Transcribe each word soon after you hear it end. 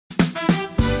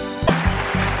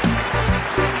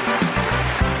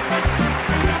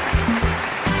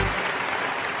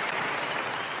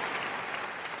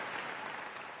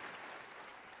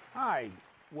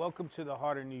Welcome to the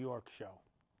Hart of New York show.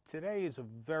 Today is a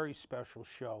very special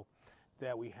show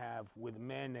that we have with a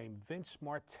man named Vince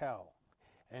Martell,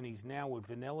 and he's now with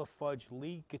Vanilla Fudge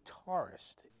lead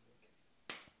guitarist.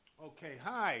 Okay,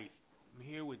 hi. I'm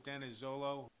here with Dennis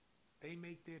Zolo. They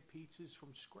make their pizzas from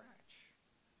scratch,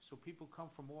 so people come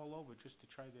from all over just to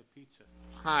try their pizza.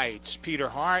 Hi, it's Peter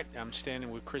Hart. I'm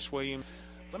standing with Chris Williams.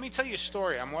 Let me tell you a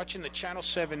story. I'm watching the Channel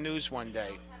 7 News one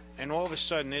day, and all of a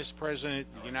sudden there's the President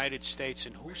of the United States,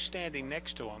 and who's standing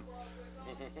next to him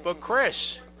but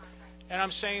Chris? And I'm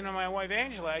saying to my wife,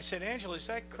 Angela, I said, Angela, is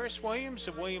that Chris Williams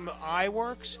of William I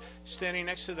Works standing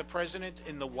next to the President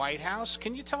in the White House?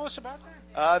 Can you tell us about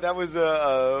that? That was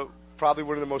probably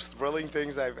one of the most thrilling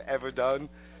things I've ever done.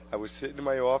 I was sitting in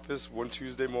my office one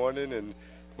Tuesday morning, and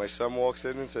my son walks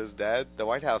in and says, Dad, the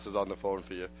White House is on the phone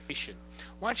for you.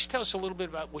 Why don't you tell us a little bit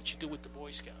about what you do with the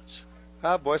Boy Scouts?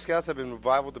 Boy Scouts, I've been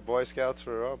involved with the Boy Scouts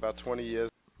for about 20 years.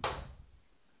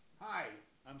 Hi,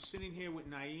 I'm sitting here with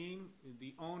Naeem,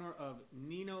 the owner of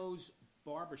Nino's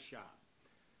Barbershop.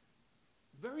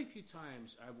 Very few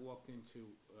times I've walked into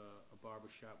a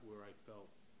barbershop where I felt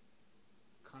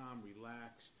calm,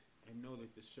 relaxed, and know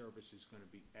that the service is going to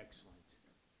be excellent.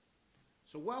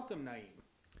 So welcome, Naeem.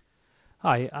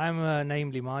 Hi, I'm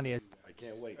Naeem Limani. I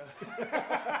can't wait.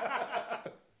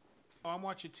 I'm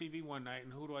watching TV one night,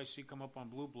 and who do I see come up on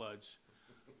Blue Bloods?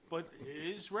 But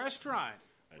his restaurant,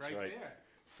 That's right there.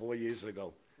 4 years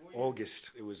ago,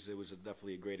 August. It was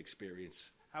definitely a great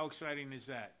experience. How exciting is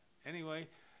that? Anyway,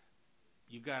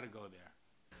 you got to go there.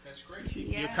 That's great.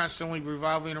 Yeah. You're constantly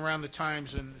revolving around the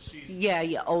times and the season. Yeah,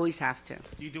 you always have to.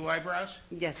 Do you do eyebrows?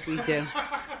 Yes, we do.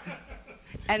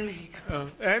 And makeup.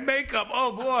 And makeup.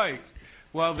 Oh, boy.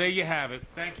 Well, there you have it.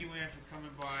 Thank you, Ann, for coming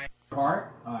by.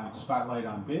 Hart, Spotlight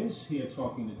on Biz, here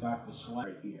talking to Dr. Slay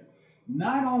right here.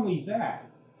 Not only that,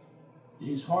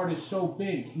 his heart is so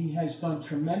big, he has done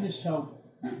tremendous help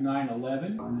with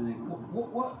 9/11.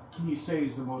 What can you say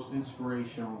is the most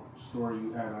inspirational story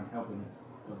you had on helping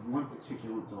one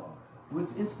particular dog?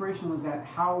 What's inspirational is that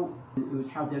how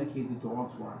dedicated the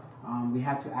dogs were. We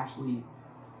had to actually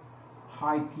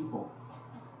hide people,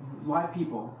 live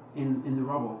people in the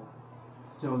rubble,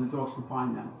 so the dogs could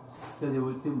find them. So they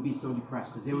would be so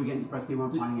depressed because they were getting depressed. They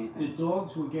weren't finding anything. The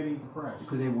dogs were getting depressed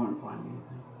because they weren't finding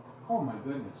anything. Oh my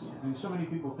goodness! Yes. And so many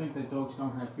people think that dogs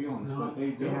don't have feelings, No, but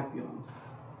they do. They have feelings.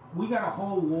 We got a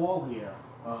whole wall here.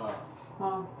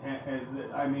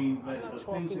 I mean, I'm not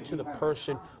talking to the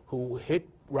person who hit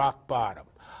rock bottom.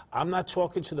 I'm not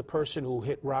talking to the person who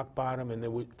hit rock bottom and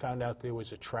they found out there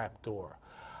was a trap door.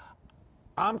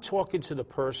 I'm talking to the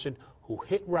person who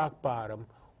hit rock bottom,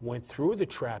 went through the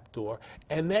trap door,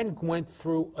 and then went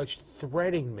through a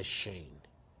threading machine.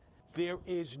 There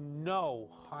is no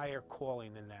higher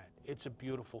calling than that. It's a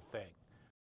beautiful thing.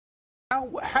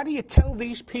 How do you tell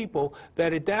these people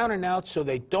that are down and out so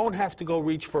they don't have to go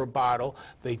reach for a bottle,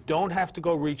 they don't have to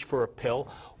go reach for a pill?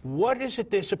 What is it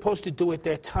they're supposed to do at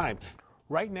that time?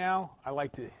 Right now, I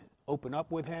like to open up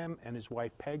with him and his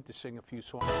wife Peg to sing a few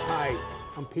songs. Hi,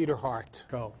 I'm Peter Hart.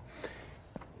 So,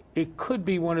 it could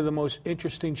be one of the most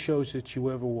interesting shows that you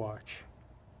ever watch.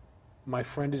 My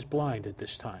friend is blind at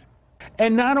this time.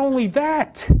 And not only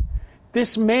that,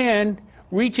 this man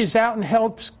reaches out and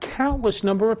helps countless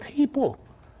number of people.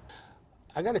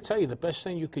 I got to tell you, the best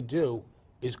thing you could do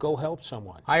is go help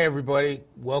someone. Hi, everybody.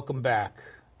 Welcome back.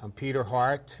 I'm Peter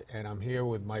Hart, and I'm here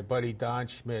with my buddy Don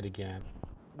Schmidt again.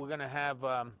 We're going to have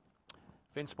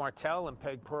Vince Martell and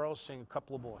Peg Pearl sing a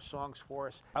couple of more songs for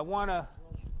us. I want to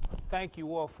thank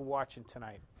you all for watching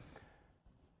tonight.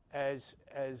 As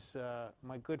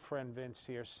my good friend Vince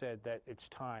here said, that it's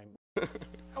time.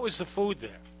 How was the food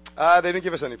there? They didn't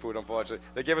give us any food, unfortunately.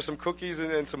 They gave us some cookies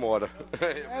and some water.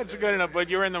 That's good enough, but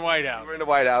you're in the White House. We're in the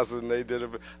White House, and they did.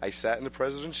 I sat in the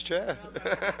president's chair.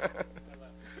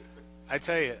 I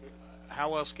tell you,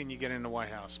 how else can you get in the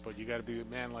White House? But you got to be a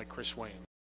man like Chris Williams.